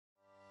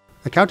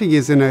Accounting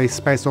is in a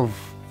space of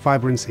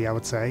vibrancy, I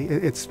would say.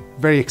 It's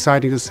very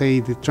exciting to see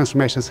the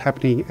transformations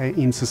happening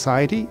in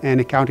society, and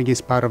accounting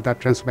is part of that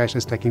transformation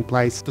that's taking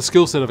place. The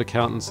skill set of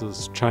accountants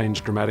has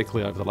changed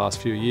dramatically over the last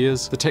few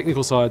years. The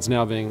technical side's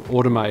now being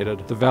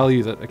automated. The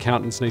value that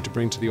accountants need to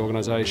bring to the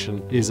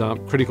organisation is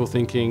critical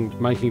thinking,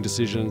 making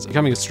decisions,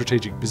 becoming a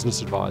strategic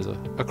business advisor.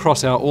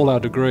 Across all our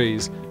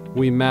degrees,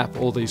 we map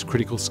all these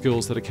critical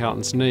skills that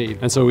accountants need,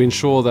 and so we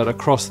ensure that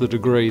across the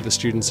degree the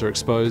students are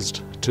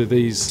exposed to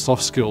these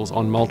soft skills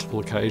on multiple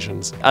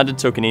occasions. I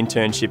undertook an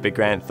internship at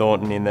Grant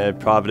Thornton in the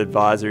private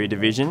advisory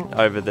division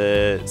over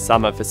the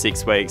summer for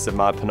 6 weeks of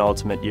my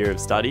penultimate year of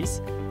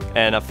studies.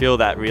 And I feel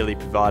that really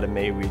provided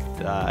me with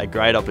a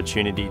great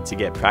opportunity to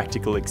get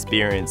practical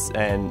experience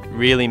and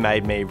really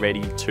made me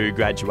ready to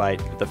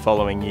graduate the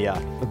following year.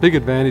 A big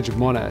advantage of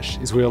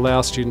Monash is we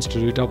allow students to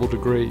do double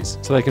degrees,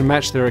 so they can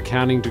match their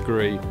accounting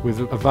degree with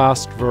a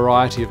vast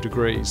variety of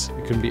degrees.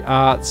 It can be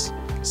arts,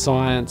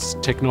 science,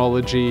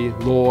 technology,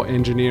 law,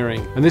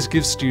 engineering, and this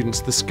gives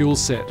students the skill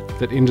set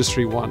that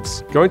industry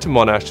wants. Going to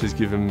Monash has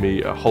given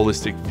me a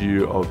holistic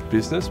view of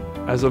business,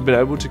 as I've been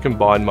able to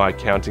combine my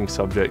accounting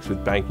subjects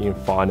with banking and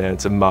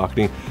finance and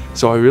marketing,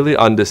 so I really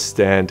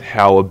understand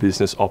how a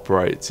business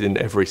operates in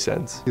every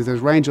sense. There's a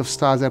range of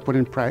styles that put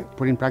in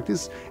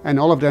practice, and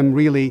all of them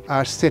really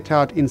are set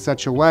out in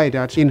such a way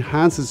that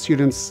enhances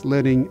students'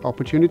 learning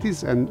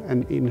opportunities and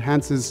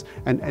enhances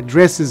and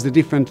addresses the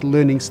different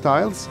learning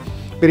styles.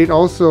 But it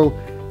also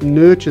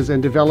nurtures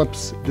and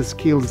develops the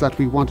skills that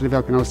we want to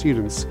develop in our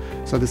students.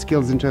 So the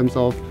skills in terms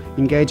of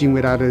engaging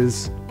with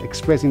others,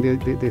 expressing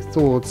their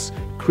thoughts,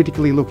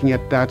 critically looking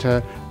at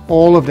data,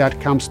 all of that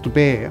comes to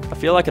bear. I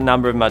feel like a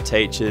number of my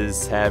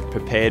teachers have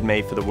prepared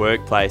me for the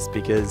workplace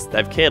because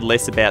they've cared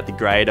less about the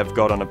grade I've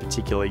got on a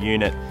particular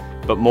unit,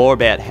 but more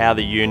about how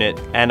the unit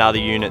and other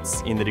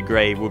units in the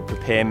degree would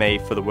prepare me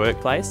for the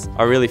workplace.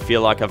 I really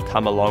feel like I've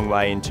come a long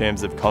way in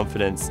terms of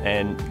confidence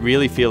and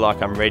really feel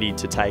like I'm ready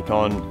to take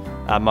on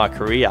my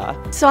career.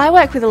 So I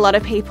work with a lot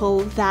of people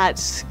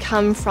that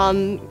come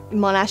from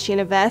Monash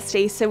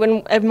University. So when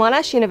a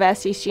Monash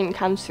University student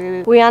comes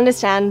through, we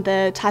understand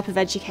the type of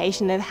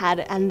education they've had,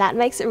 and that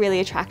makes it really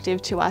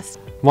attractive to us.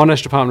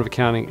 Monash Department of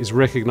Accounting is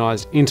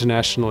recognised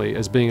internationally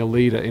as being a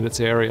leader in its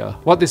area.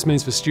 What this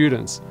means for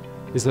students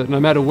is that no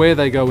matter where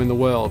they go in the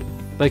world,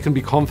 they can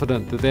be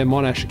confident that their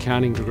Monash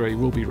accounting degree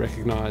will be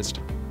recognised.